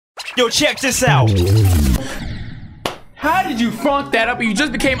Yo, check this out. How did you funk that up? You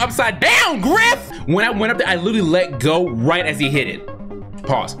just became upside down, Griff! When I went up there, I literally let go right as he hit it.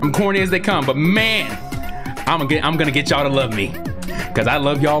 Pause. I'm corny as they come, but man, I'm gonna get y'all to love me. Cause I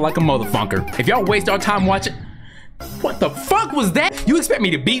love y'all like a motherfunker. If y'all waste our time watching, what the fuck was that? You expect me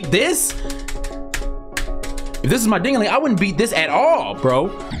to beat this? If this is my dingling, I wouldn't beat this at all,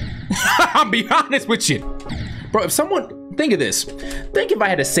 bro. I'll be honest with you. Bro, if someone, think of this. Think if I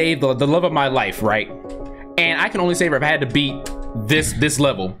had to save the love of my life, right? And I can only save her if I had to beat this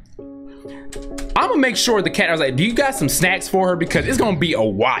level. I'm gonna make sure the cat, I was like, do you got some snacks for her? Because it's gonna be a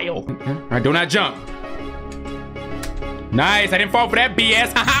while. All right, do not jump. Nice, I didn't fall for that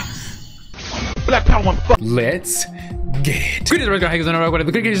BS, haha. Let's get it.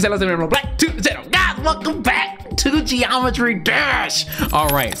 Guys, welcome back to Geometry Dash. All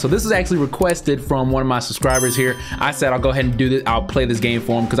right, so this is actually requested from one of my subscribers here. I said I'll go ahead and do this. I'll play this game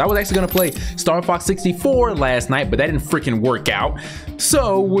for him because I was actually gonna play Star Fox 64 last night, but that didn't freaking work out.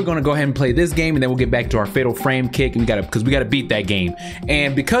 So we're gonna go ahead and play this game, and then we'll get back to our fatal frame kick, and we gotta beat that game.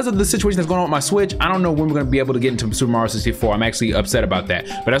 And because of the situation that's going on with my Switch, I don't know when we're gonna be able to get into Super Mario 64. I'm actually upset about that,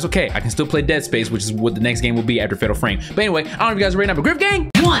 but that's okay. I can still play Dead Space, which is what the next game will be after Fatal Frame. But anyway, I don't know if you guys are ready now, but Griff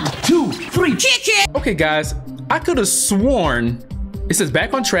Gang, 1, 2, 3, kick. Okay, guys, I could have sworn it says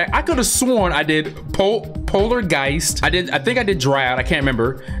back on track. I could have sworn I did Polargeist. I think I did Dry Out. I can't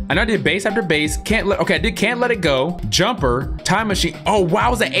remember. And I did base after base. Can't let it go. Jumper, time machine. Oh wow, I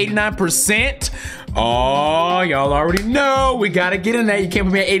was at 89%. Oh, y'all already know we gotta get in there. You can't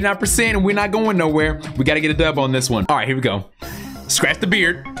put me at 89% and we're not going nowhere. We gotta get a dub on this one. All right, here we go. Scratch the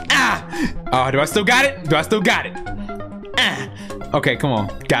beard. Ah, do I still got it? Do I still got it? Ah. Okay, come on,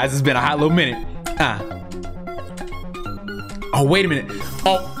 guys. It's been a hot little minute. Oh, wait a minute.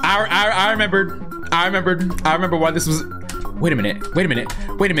 Oh, I remembered why this was. Wait a minute.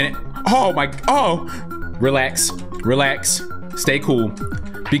 Oh, relax, stay cool,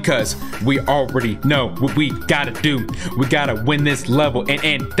 because we already know what we gotta do. We gotta win this level,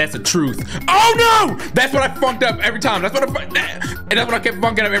 and that's the truth. Oh no, that's what I funked up every time. That's what I kept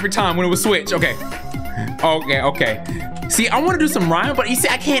funking up every time when it was switch. Okay. See, I want to do some rhyme, but you see,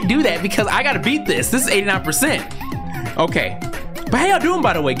 I can't do that because I gotta beat this. This is 89%. Okay, but how y'all doing,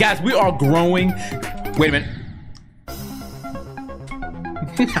 by the way? Guys, we are growing. Wait a minute.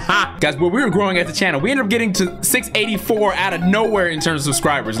 Guys, well, we were growing as a channel. We ended up getting to 684 out of nowhere in terms of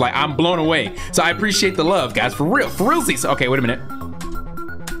subscribers. Like, I'm blown away. So I appreciate the love, guys, for realsies. Okay, wait a minute.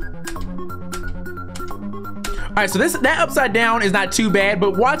 All right, so that upside down is not too bad,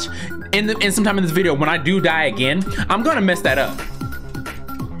 but watch in sometime in this video when I do die again, I'm gonna mess that up.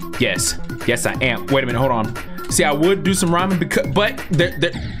 Yes, I am. Wait a minute, hold on. See, I would do some rhyming but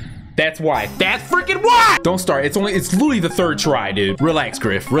that's why. That's freaking why! Don't start. It's literally the third try, dude. Relax,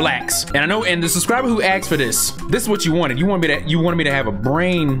 Griff. Relax. And I know, and the subscriber who asked for this is what you wanted. You wanted me to have a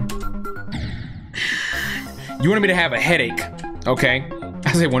brain. You wanted me to have a headache. Okay.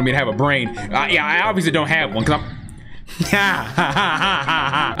 I said wanted me to have a brain. Yeah, I obviously don't have one because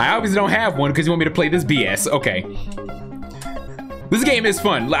I obviously don't have one because you want me to play this BS. Okay. This game is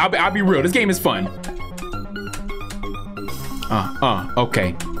fun. I'll be real. This game is fun.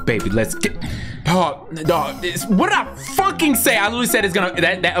 Okay, baby, let's get. Oh, dog, what did I fucking say? I literally said it's gonna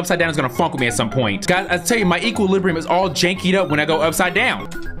that upside down is gonna funk with me at some point. Guys, I tell you, my equilibrium is all jankied up when I go upside down.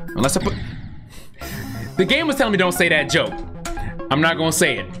 Unless I put. The game was telling me don't say that joke. I'm not gonna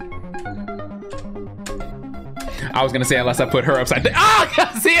say it. I was gonna say unless I put her upside down. Oh,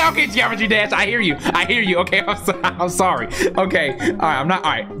 see, okay, Geometry Dash, I hear you. Okay, I'm sorry. Okay, all right, I'm not.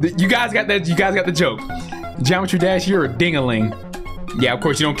 All right, you guys got that. You guys got the joke. Geometry Dash, you're a ding-a-ling. Yeah, of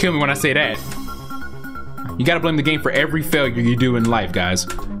course you don't kill me when I say that. You gotta blame the game for every failure you do in life, guys.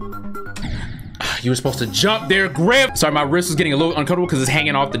 You were supposed to jump there, Griff. Sorry, my wrist was getting a little uncomfortable because it's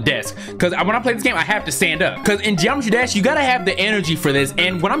hanging off the desk. Because when I play this game, I have to stand up. Because in Geometry Dash, you gotta have the energy for this.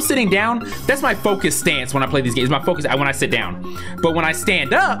 And when I'm sitting down, that's my focus stance when I play these games. My focus when I sit down. But when I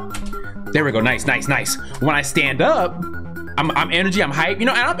stand up, there we go, nice. When I stand up, I'm energy, I'm hype. You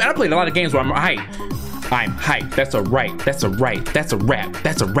know, and I played a lot of games where I'm hype. I'm hype. That's a right. That's a rap. That's a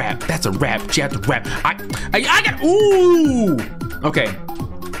rap. You have to rap. I got. Ooh. Okay.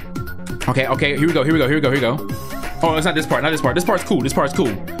 Here we go. Oh, it's not this part. This part's cool.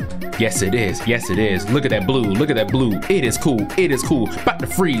 Yes, it is. Look at that blue. It is cool. About to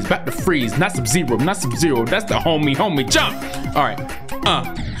freeze. Not Sub-Zero. That's the homie. Jump. All right. Oh,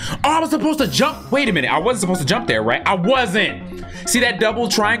 I was supposed to jump. Wait a minute. I wasn't supposed to jump there, right? I wasn't. See that double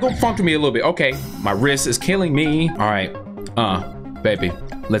triangle funked me a little bit. Okay, my wrist is killing me. All right, baby,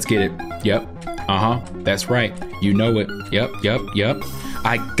 let's get it. Yep, that's right. You know it. Yep.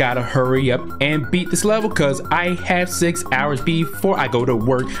 I gotta hurry up and beat this level cause I have 6 hours before I go to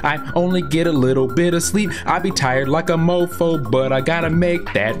work. I only get a little bit of sleep. I be tired like a mofo, but I gotta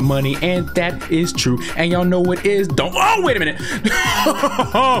make that money, and that is true. And y'all know it is. Don't. Oh, wait a minute.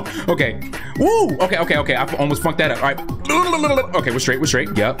 Okay. Woo. Okay. I almost funked that up. All right. Okay, we're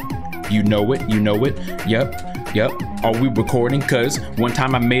straight. Yep. You know it. Yep. Are we recording? Cause one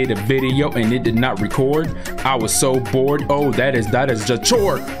time I made a video and it did not record. I was so bored. Oh, that is just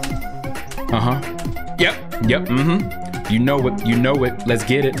chore. Yep. You know it. Let's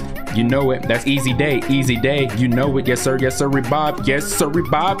get it. You know it. That's easy day. You know it. Yes, sir, Bob. Yes, sir,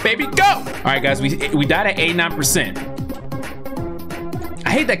 Bob. Baby, go. All right, guys. We died at 89%. I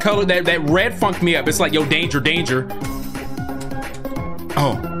hate that color. That red funked me up. It's like, yo, danger.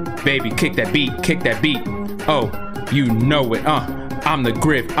 Oh, baby, kick that beat. Oh, you know it. I'm the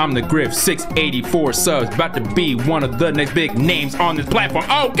Griff. 684 subs. About to be one of the next big names on this platform.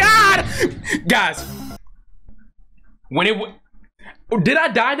 Oh, God, guys. Did I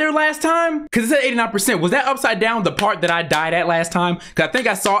die there last time? Cause it said 89%. Was that upside down the part that I died at last time? Cause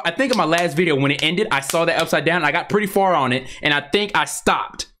I think in my last video when it ended, I saw that upside down and I got pretty far on it. And I think I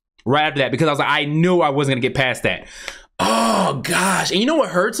stopped right after that because I was like, I knew I wasn't gonna get past that. Oh gosh. And you know what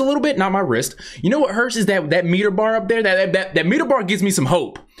hurts a little bit? Not my wrist. You know what hurts is that meter bar up there. That meter bar gives me some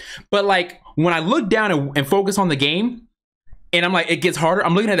hope. But like when I look down and focus on the game and I'm like, it gets harder.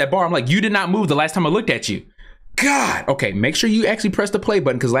 I'm looking at that bar. I'm like, you did not move the last time I looked at you. God. Okay, make sure you actually press the play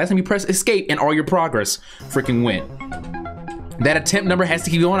button because last time you press escape and all your progress freaking went. That attempt number has to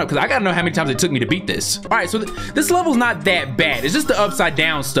keep going up because I gotta know how many times it took me to beat this. All right, so this level's not that bad. It's just the upside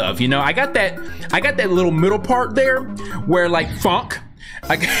down stuff, you know. I got that little middle part there where like funk.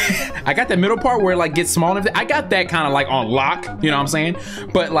 I got that middle part where it like gets small and everything. I got that kind of like on lock, you know what I'm saying?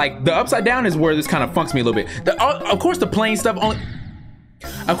 But like the upside down is where this kind of funks me a little bit. Of course, the plane stuff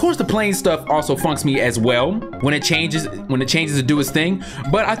also funks me as well when it changes to do its thing.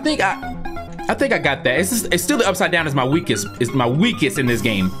 But I think I got that. It's still the upside down is my weakest. It's my weakest in this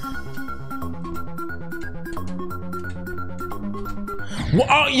game.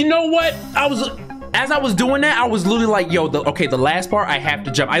 Well, you know what? As I was doing that, I was literally like, yo, the last part I have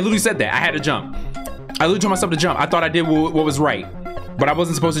to jump. I literally said that I had to jump. I literally told myself to jump. I thought I did what was right, but I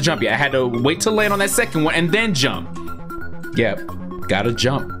wasn't supposed to jump yet. I had to wait to land on that second one and then jump. Yep. Gotta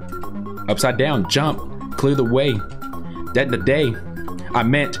jump. Upside down, jump. Clear the way. That the day. I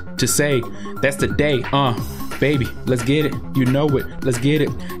meant to say, that's the day. Baby, let's get it. You know it. Let's get it.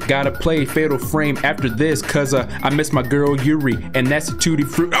 Gotta play Fatal Frame after this, cause I miss my girl Yuri, and that's a tutti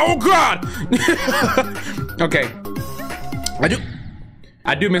fruit. Oh God! Okay.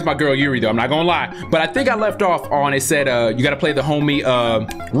 I do miss my girl Yuri though, I'm not gonna lie. But I think I left off on it said you gotta play the homie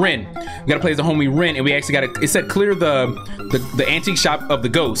Ren. You gotta play the homie Ren, and we actually it said clear the antique shop of the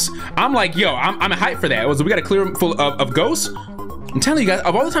ghosts. I'm like, yo, I'm hyped for that. We gotta clear them full of ghosts. I'm telling you guys,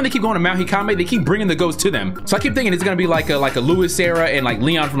 of all the time they keep going to Mount Hikame, they keep bringing the ghosts to them. So I keep thinking it's gonna be like a Louis Sarah and like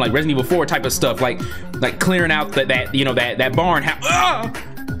Leon from like Resident Evil 4 type of stuff, like clearing out that barn house.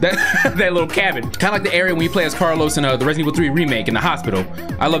 That little cabin, kind of like the area when you play as Carlos in the Resident Evil 3 remake in the hospital.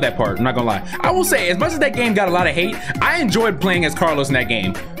 I love that part, I'm not gonna lie. I will say, as much as that game got a lot of hate, I enjoyed playing as Carlos in that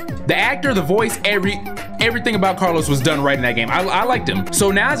game. The actor, the voice, everything about Carlos was done right in that game. I liked him.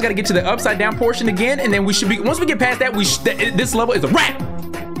 So now I just gotta get to the upside down portion again, and then we should be, once we get past that, this level is a wrap.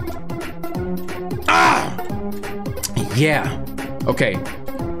 Ah! Yeah. Okay.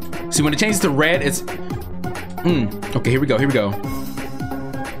 See, when it changes to red, it's, okay, here we go.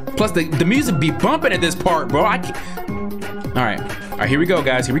 Plus the music be bumping at this part, bro. All right, here we go,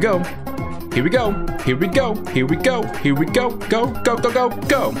 guys. Here we go.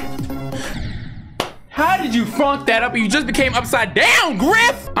 Go. How did you funk that up and you just became upside down,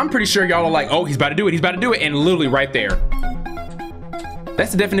 Griff? I'm pretty sure y'all are like, oh, he's about to do it, and literally right there.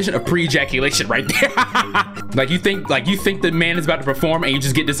 That's the definition of pre-ejaculation right there. like you think the man is about to perform and you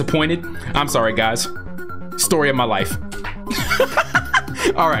just get disappointed. I'm sorry, guys. Story of my life.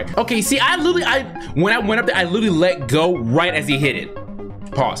 All right. Okay, see, when I went up there, I literally let go right as he hit it.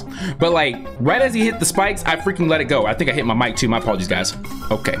 Pause. But like, right as he hit the spikes, I freaking let it go. I think I hit my mic too. My apologies, guys.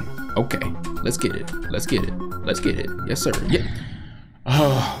 Okay. Let's get it. Yes, sir. Yeah.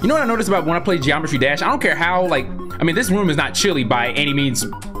 You know what I noticed about when I play Geometry Dash? I don't care how, like, I mean, this room is not chilly by any means,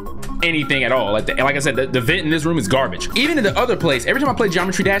 anything at all. Like I said, the vent in this room is garbage. Even in the other place, every time I play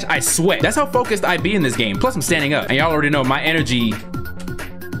Geometry Dash, I sweat. That's how focused I be in this game. Plus, I'm standing up. And y'all already know my energy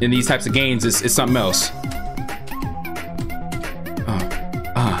in these types of games is something else.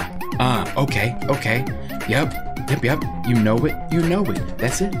 Okay. Yep. You know it.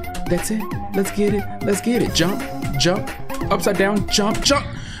 That's it. Let's get it. Jump. upside down, jump, jump.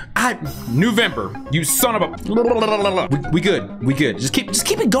 November, you son of a. We good. We good. Just keep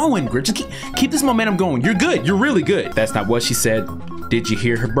it going, Grip. Just keep this momentum going. You're good. You're really good. That's not what she said. Did you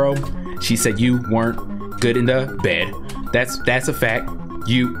hear her, bro? She said you weren't good in the bed. That's a fact.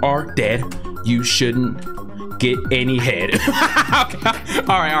 You are dead. You shouldn't get any head. Okay.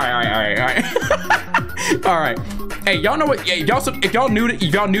 All right. All right. Hey, y'all know what? Yeah, if y'all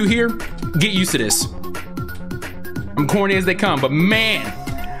new here, get used to this. I'm corny as they come, but man,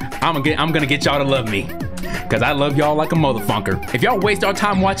 I'm gonna get y'all to love me, cause I love y'all like a motherfucker. If y'all waste our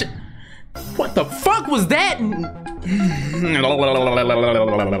time watching, what the fuck was that?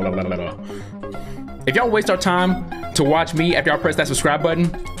 If y'all waste our time to watch me after y'all press that subscribe button,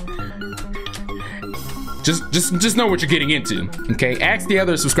 just know what you're getting into. Okay, ask the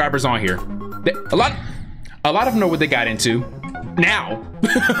other subscribers on here. A lot of them know what they got into. Now,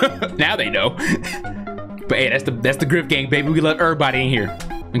 now they know. But hey, that's the Griff gang, baby. We love everybody in here.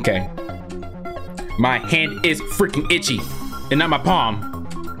 Okay. My hand is freaking itchy, and not my palm,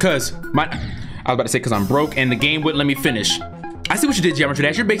 cause I was about to say cause I'm broke and the game wouldn't let me finish. I see what you did, Geometry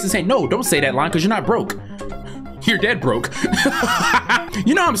Dash. You're basically saying no. Don't say that line, cause you're not broke. You're dead broke.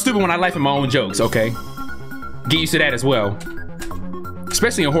 You know I'm stupid when I laugh at my own jokes. Okay. Get used to that as well.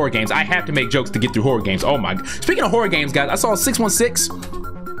 Especially in horror games, I have to make jokes to get through horror games. Oh my! Speaking of horror games, guys, I saw 616.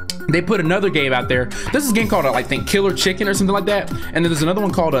 They put another game out there. There's this game called I think Killer Chicken or something like that, and then there's another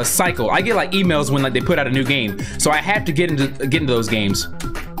one called Cycle. I get like emails when like they put out a new game, so I have to get into those games.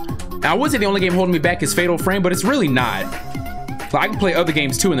 Now, I would say the only game holding me back is Fatal Frame, but it's really not. Like, I can play other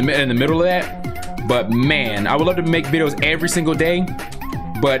games too in the middle of that, but man, I would love to make videos every single day,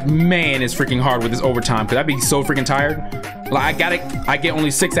 but man, it's freaking hard with this overtime because I'd be so freaking tired. Like I get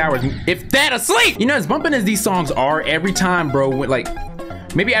only 6 hours, if that, asleep. You know, as bumping as these songs are, every time, bro, like.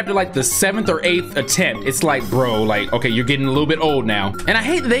 Maybe after like the 7th or 8th attempt, it's like, bro, like, okay, you're getting a little bit old now. And I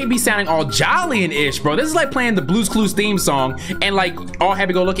hate that they be sounding all jolly and ish, bro. This is like playing the Blue's Clues theme song and like all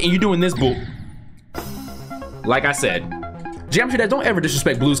happy-go-lucky, and you doing this bull. Like I said, Geometry Dash, don't ever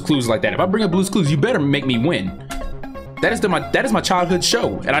disrespect Blue's Clues like that. If I bring up Blue's Clues, you better make me win. That is my childhood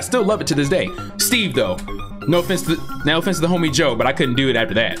show, and I still love it to this day. Steve, though, no offense to the homie Joe, but I couldn't do it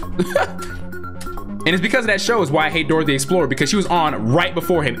after that. And it's because of that show is why I hate Dora the Explorer, because she was on right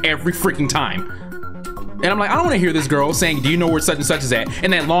before him every freaking time. And I'm like, I don't want to hear this girl saying, do you know where such and such is at?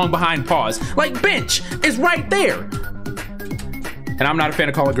 And that long behind pause. Like, bench is right there. And I'm not a fan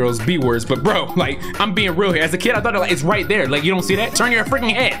of calling girls B words, but bro, like, I'm being real here. As a kid, I thought like, it's right there. Like, you don't see that? Turn your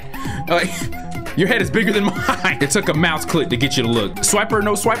freaking head. Like, your head is bigger than mine. It took a mouse click to get you to look. Swiper,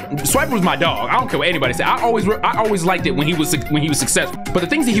 no Swiper. Swiper was my dog. I don't care what anybody said. I always liked it when he was successful. But the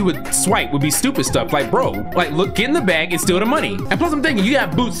things that he would swipe would be stupid stuff. Like, bro, like, look, get in the bag and steal the money. And plus, I'm thinking, you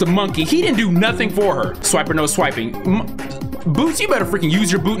got Boots the monkey. He didn't do nothing for her. Swiper, no swiping. Boots, you better freaking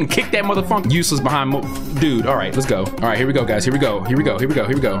use your boot and kick that motherfucker. Useless behind dude. All right, let's go. All right, here we go, guys. Here we go. Here we go. Here we go.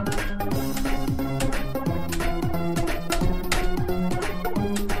 Here we go.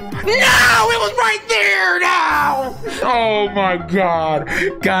 No, it was right there now. Oh my God.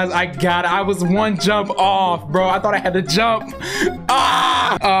 Guys, I was one jump off, bro. I thought I had to jump.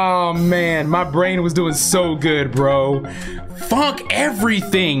 Ah! Oh man, my brain was doing so good, bro. Funk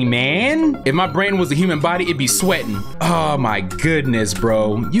everything, man. If my brain was a human body, it'd be sweating. Oh my goodness,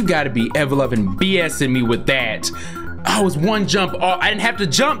 bro. You gotta be ever-loving BSing me with that. I was one jump off. I didn't have to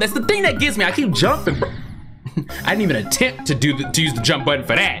jump. That's the thing that gets me. I keep jumping, bro. I didn't even attempt to use the jump button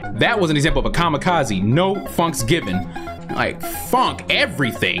for that. That was an example of a kamikaze. No funks given. Like, funk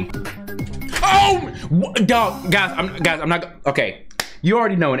everything. Oh, dog, guys, I'm not, okay. You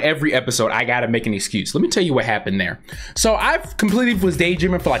already know in every episode, I gotta make an excuse. Let me tell you what happened there. So I've completely was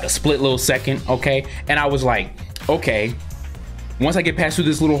daydreaming for like a split little second, okay? And I was like, okay, once I get past through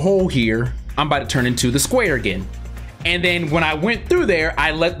this little hole here, I'm about to turn into the square again. And then when I went through there,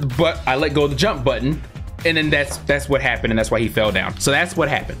 I let go of the jump button. And then that's what happened, and that's why he fell down. So that's what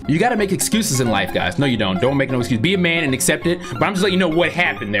happened. You gotta make excuses in life, guys. No, you don't. Don't make no excuse. Be a man and accept it. But I'm just letting you know what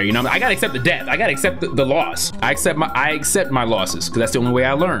happened there. You know, I gotta accept the death. I gotta accept the loss. I accept my losses, because that's the only way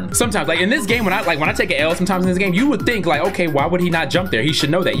I learn. Sometimes, like in this game, when I take an L sometimes in this game, you would think like, okay, why would he not jump there? He should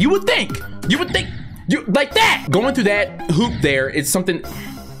know that. You would think like that. Going through that hoop there, it's something.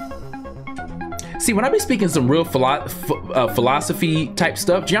 See, when I be speaking some real philosophy type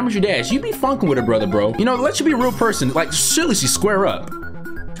stuff, Geometry Dash, you be funking with a brother, bro. You know, let you be a real person. Like, seriously, square up.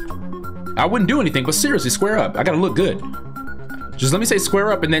 I wouldn't do anything, but seriously, square up. I gotta look good. Just let me say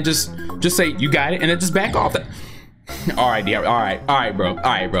square up, and then just say you got it, and then just back off. All right, yeah, all right, bro. All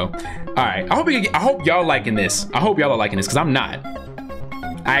right. I hope y'all liking this. I hope y'all are liking this, because I'm not.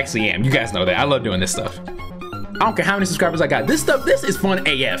 I actually am. You guys know that. I love doing this stuff. I don't care how many subscribers I got. This is fun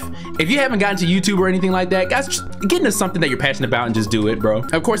AF. If you haven't gotten to YouTube or anything like that, guys, just get into something that you're passionate about and just do it, bro.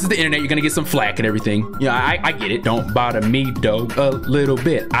 Of course, it's the internet. You're gonna get some flack and everything. Yeah, I get it. Don't bother me, though, a little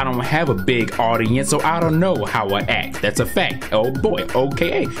bit. I don't have a big audience, so I don't know how I act. That's a fact. Oh boy,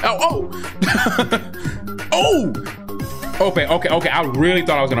 okay. Oh. Okay. I really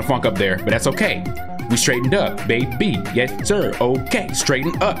thought I was gonna funk up there, but that's okay. We straightened up, baby. Yes, sir. Okay,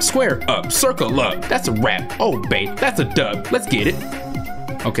 straighten up, square up, circle up. That's a wrap. Oh, babe, that's a dub. Let's get it.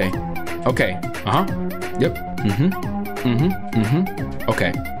 Okay. Yep.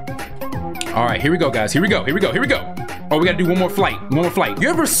 Okay. All right, here we go, guys. Here we go. Oh, we gotta do one more flight. You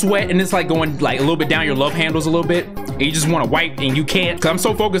ever sweat and it's like going like a little bit down your love handles a little bit? And you just wanna wipe and you can't? Cause I'm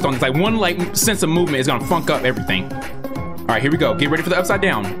so focused on this. Like one like sense of movement is gonna funk up everything. All right, here we go. Get ready for the upside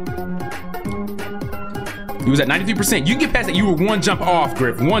down. He was at 93%. You can get past that. You were one jump off,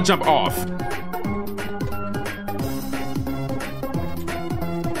 Griff. One jump off.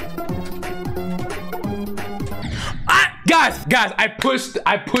 Guys, I pushed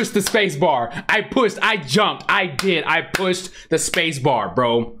the space bar. I jumped. I pushed the space bar,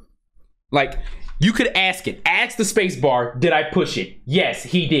 bro. Like, you could ask it. Ask the space bar, did I push it? Yes,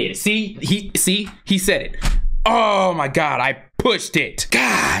 he did. See, he said it. Oh my God, I pushed it.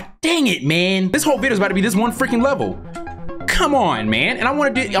 God dang it, man. This whole video is about to be this one freaking level. Come on, man. And I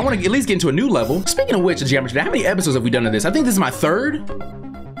want to at least get into a new level. Speaking of which, Geometry, how many episodes have we done of this? I think this is my third.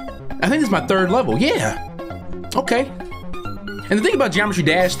 Level. Yeah. Okay. And the thing about Geometry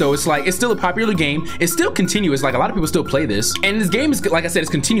Dash, though, it's like, it's still a popular game. It's still continuous. Like, a lot of people still play this. And this game is, like I said, it's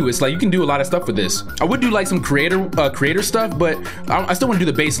continuous. Like, you can do a lot of stuff with this. I would do, like, some creator stuff, but I still want to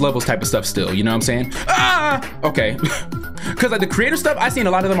do the base levels type of stuff still. You know what I'm saying? Okay. Because, like, the creator stuff, I've seen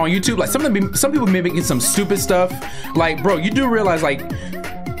a lot of them on YouTube. Like, some people may be making some stupid stuff. Like, bro, you do realize, like,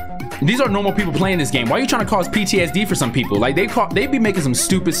 these are normal people playing this game. Why are you trying to cause PTSD for some people? Like, they be making some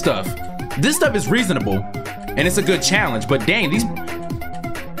stupid stuff. This stuff is reasonable. And it's a good challenge, but dang, these,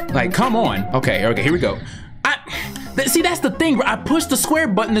 like, come on. Okay, here we go. See, that's the thing, bro. I push the square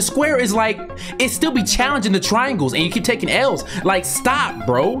button. The square is like, it still be challenging the triangles, and you keep taking L's. Like, stop,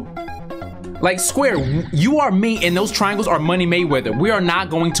 bro. Like, Square, you are me, and those triangles are Money Mayweather. We are not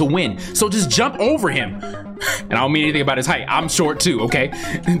going to win. So just jump over him. And I don't mean anything about his height. I'm short too, okay?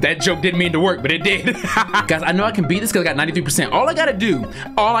 That joke didn't mean to work, but it did. Guys, I know I can beat this because I got 93%. All I gotta do,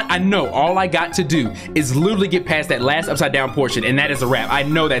 all I got to do is literally get past that last upside down portion, and that is a wrap. I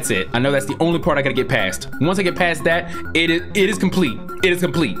know that's it. I know that's the only part I gotta get past. Once I get past that, it is complete. It is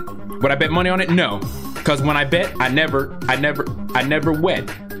complete. Would I bet money on it? No. Because when I bet, I never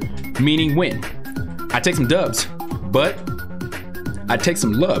wed. Meaning win. I take some dubs, but I take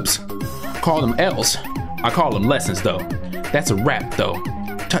some lubs. Call them L's. I call them lessons, though. That's a rap, though.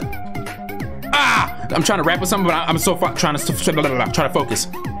 I'm trying to rap with something, but I'm so far trying to focus.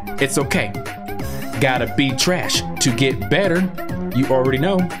 It's okay. Gotta be trash to get better. You already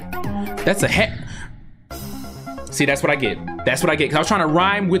know. That's a heck. See, that's what I get. That's what I get. Because I was trying to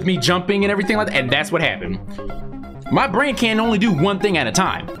rhyme with me jumping and everything like that, and that's what happened. My brain can only do one thing at a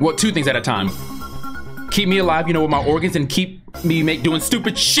time. Well, two things at a time. Keep me alive, you know, with my organs, and keep me doing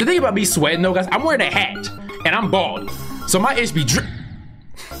stupid shit. The thing about me sweating, though, guys, I'm wearing a hat, and I'm bald. So my H be dripping,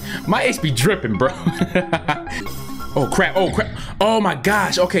 bro. Oh, crap. Oh, my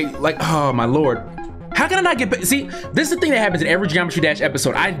gosh. Okay, like, oh, my Lord. How can I not get, see, this is the thing that happens in every Geometry Dash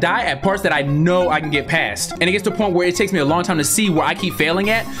episode. I die at parts that I know I can get past. And it gets to a point where it takes me a long time to see where I keep failing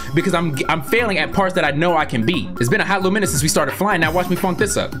at, because I'm failing at parts that I know I can beat. It's been a hot little minute since we started flying. Now watch me funk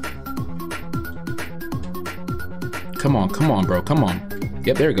this up. Come on, bro, come on.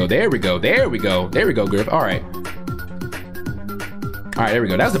 Yep, there we go, Griff. All right, there we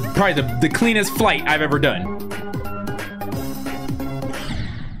go. That was probably the cleanest flight I've ever done.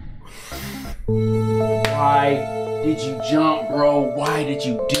 Why did you jump, bro? Why did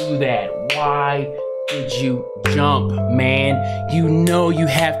you do that? Why did you jump, man? You know you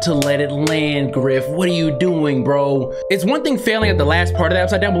have to let it land, Griff. What are you doing, bro? It's one thing failing at the last part of that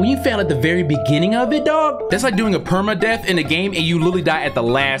upside down, but when you fail at the very beginning of it, dog, that's like doing a permadeath in a game and you literally die at the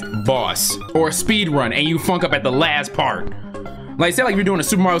last boss. Or a speed run and you funk up at the last part. Like, say like you're doing a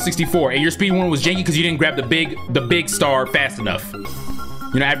Super Mario 64 and your speed run was janky because you didn't grab the big star fast enough.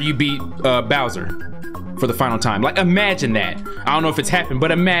 You know, after you beat Bowser for the final time. Like, imagine that. I don't know if it's happened,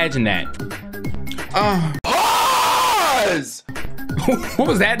 but imagine that. Pause! What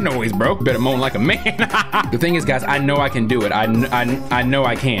was that noise, bro? Better moan like a man. The thing is, guys, I know I can do it. I know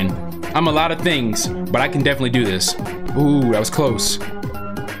I can. I'm a lot of things, but I can definitely do this. Ooh, that was close.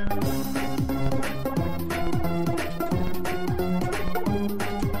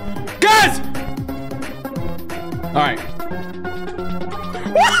 Guys!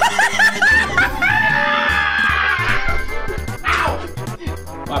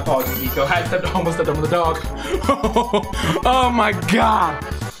 Nico, I almost stepped on the dog. Oh my God.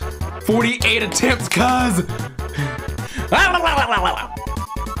 48 attempts, cuz.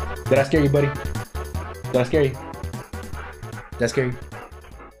 Did I scare you, buddy? Did I scare you? Did I scare you?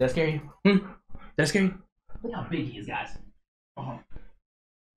 Did I scare you? Did I scare you? Look how big he is, guys.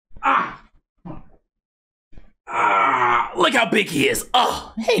 Look how big he is.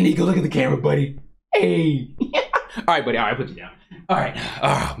 Oh, hey, Nico, look at the camera, buddy. Hey. All right, buddy. All right, put you down. All right.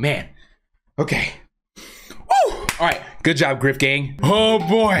 Oh, man. Okay. Woo. All right. Good job, Griff Gang. Oh,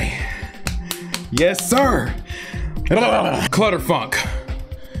 boy. Yes, sir. Clutter Funk.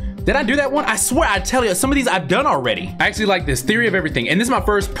 Did I do that one? I swear, I tell you, some of these I've done already. I actually like this Theory of Everything, and this is my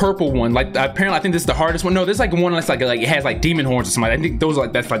first purple one. Like, apparently, I think this is the hardest one. No, this is like one that's like it has like demon horns or something. I think those are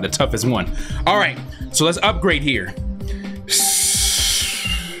like, that's like the toughest one. All right, so let's upgrade here.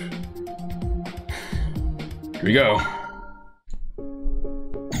 Here we go.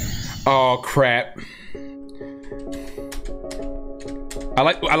 Oh crap. I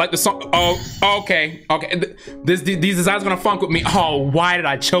like the song. Oh, okay. These designs gonna funk with me. Oh, why did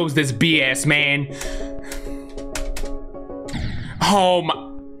I chose this BS, man? Oh my.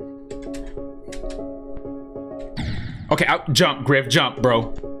 Okay, jump, Griff, jump,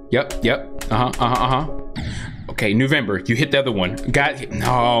 bro. Yep. Okay, November, you hit the other one.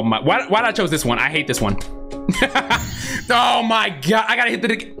 Oh my. Why did I chose this one? I hate this one. Oh my God, I gotta hit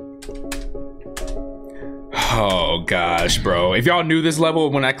the. Oh gosh, bro. If y'all knew this level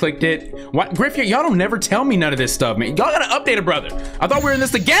when I clicked it, what, Griff, y'all don't never tell me none of this stuff, man. Y'all gotta update a brother. I thought we were in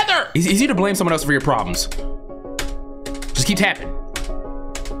this together. It's easy to blame someone else for your problems. Just keep tapping.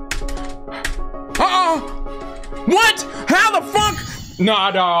 What? How the fuck?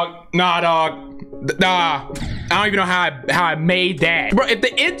 Nah, dog. Nah. I don't even know how I made that. Bro, if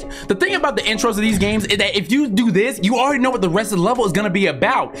the thing about the intros of these games is that if you do this, you already know what the rest of the level is gonna be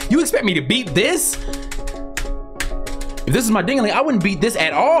about. You expect me to beat this? If this is my dingling, I wouldn't beat this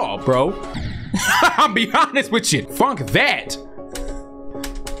at all, bro. I'll be honest with you. Funk that.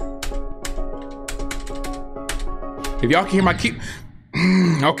 If y'all can hear my key.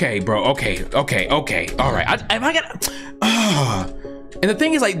 Okay, bro. Okay. All right. I got. And the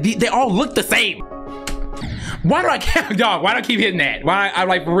thing is, like, they all look the same. Why do I keep, dog? Why do I keep hitting that? Why I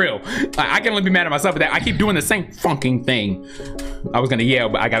like for real? I can only be mad at myself for that. I keep doing the same funking thing. I was gonna yell,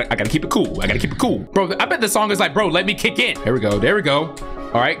 but I gotta keep it cool. I gotta keep it cool, bro. I bet the song is like, bro, let me kick in. There we go.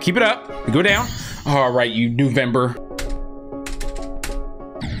 All right, keep it up. Go down. All right, you November.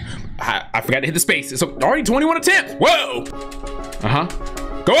 I forgot to hit the space. So already 21 attempts. Whoa.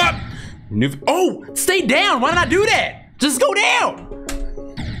 Go up. Oh, stay down. Why did I do that? Just go down.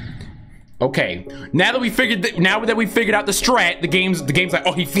 Okay, now that we figured out the strat, the game's like,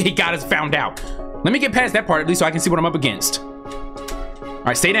 oh, he got us found out. Let me get past that part at least so I can see what I'm up against. All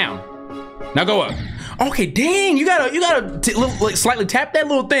right, stay down. Now go up. Okay, dang, you gotta like, slightly tap that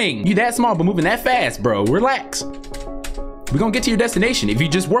little thing. You that small but moving that fast, bro. Relax. We're gonna get to your destination if you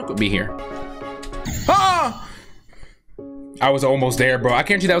just work with me here. Ah! I was almost there, bro. I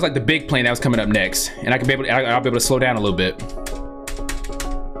guarantee that was like the big plane that was coming up next, and I'll be able to slow down a little bit.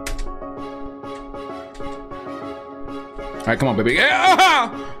 All right, come on, baby.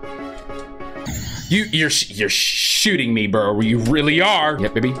 You're shooting me, bro. You really are.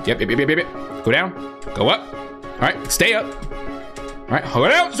 Yep, baby. Yep. Go down. Go up. All right, stay up. All right, hold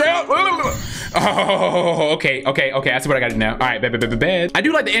out. Stay up. Oh, okay. I see what I got to do now. All right, bed. I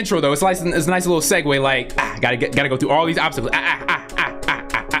do like the intro though. It's a nice little segue. Like, gotta go through all these obstacles.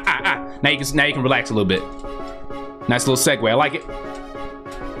 Now you can relax a little bit. Nice little segue. I like it.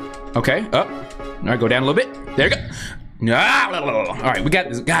 Okay, up. All right, go down a little bit. There you go. All right, we got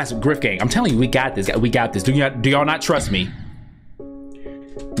this, guys. Griff Gang, I'm telling you, we got this. We got this. Do y'all not trust me?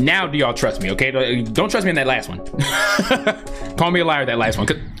 Now, do y'all trust me? Okay, don't trust me in that last one. Call me a liar. That last one.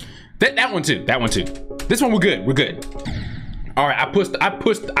 That one too. That one too. This one we're good. We're good. All right, I pushed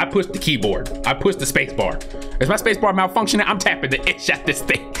the keyboard. I pushed the space bar. Is my space bar malfunctioning? I'm tapping the itch at this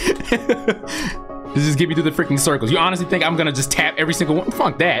thing. This is get me through the freaking circles. You honestly think I'm gonna just tap every single one?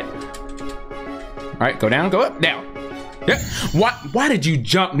 Fuck that. All right, go down, go up, down. Yeah. Why did you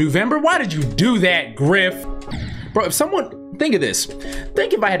jump, November? Why did you do that, Griff? Bro, if someone, think of this.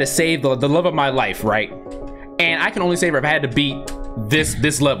 Think if I had to save the love of my life, right? And I can only save her if I had to beat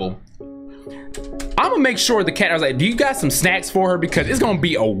this level. I'm gonna make sure the cat, I was like, do you got some snacks for her? Because it's gonna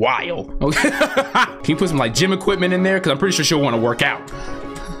be a while. Can you put some like gym equipment in there? Because I'm pretty sure she'll want to work out.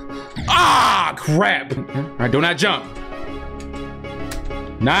 Ah, crap. All right, do not jump.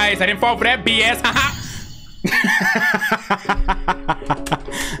 Nice, I didn't fall for that BS.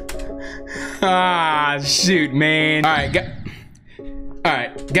 Ah, shoot, man. All right, All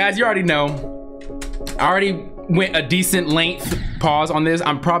right, guys, you already know. I already went a decent length pause on this.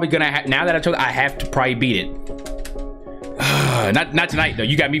 I'm probably gonna now that I chose, I have to probably beat it. Not tonight though.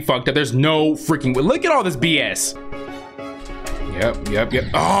 You got me fucked up. There's no freaking. Look at all this BS. Yep.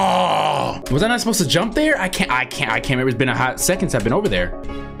 Oh, was I not supposed to jump there? I can't remember. It's been a hot second since I've been over there.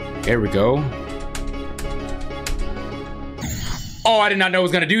 There we go. Oh, I did not know it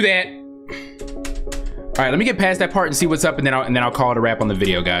was gonna do that. All right, let me get past that part and see what's up, and then I'll call it a wrap on the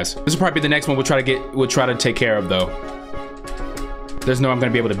video, guys. This will probably be the next one we'll try to take care of though. There's no I'm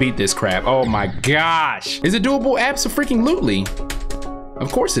gonna be able to beat this crap. Oh my gosh. Is it doable? Abso-freaking-lutely.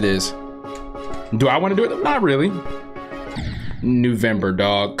 Of course it is. Do I want to do it? Not really. November,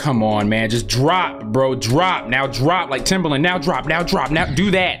 dog. Come on, man. Just drop, bro. Drop. Now drop like Timberland. Now drop. Now drop. Now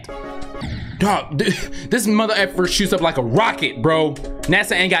do that. Dog, this mother effer shoots up like a rocket, bro.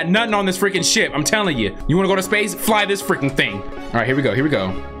 NASA ain't got nothing on this freaking ship. I'm telling you. You want to go to space? Fly this freaking thing. All right, here we go. Here we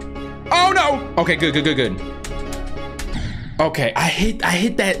go. Oh no. Okay, good. Okay, I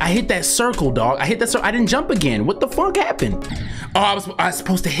hit that circle, dog. I hit that circle. I didn't jump again. What the fuck happened? Oh, I was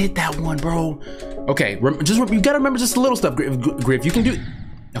supposed to hit that one, bro. Okay, you gotta remember just a little stuff, Griff. You can do.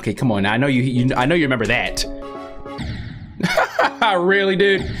 Okay, come on now. I know you remember that. Really,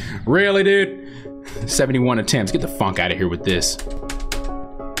 dude? Really, dude? 71 attempts. Get the funk out of here with this.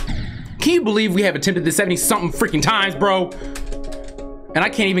 Can you believe we have attempted this 70-something freaking times, bro? And I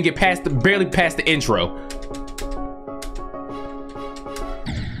can't even get barely past the intro.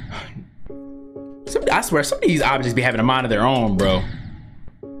 I swear, some of these objects be having a mind of their own, bro.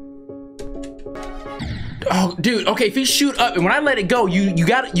 Oh, dude. Okay, if you shoot up and when I let it go, you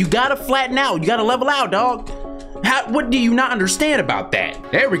gotta flatten out. You gotta level out, dog. What do you not understand about that?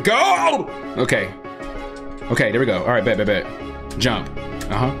 There we go. Okay, there we go. All right, bet. Jump.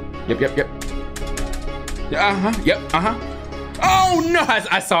 Yep. Oh no,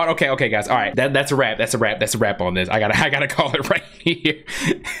 I saw it. Okay, guys. All right, that's a wrap. That's a wrap on this. I gotta call it right here.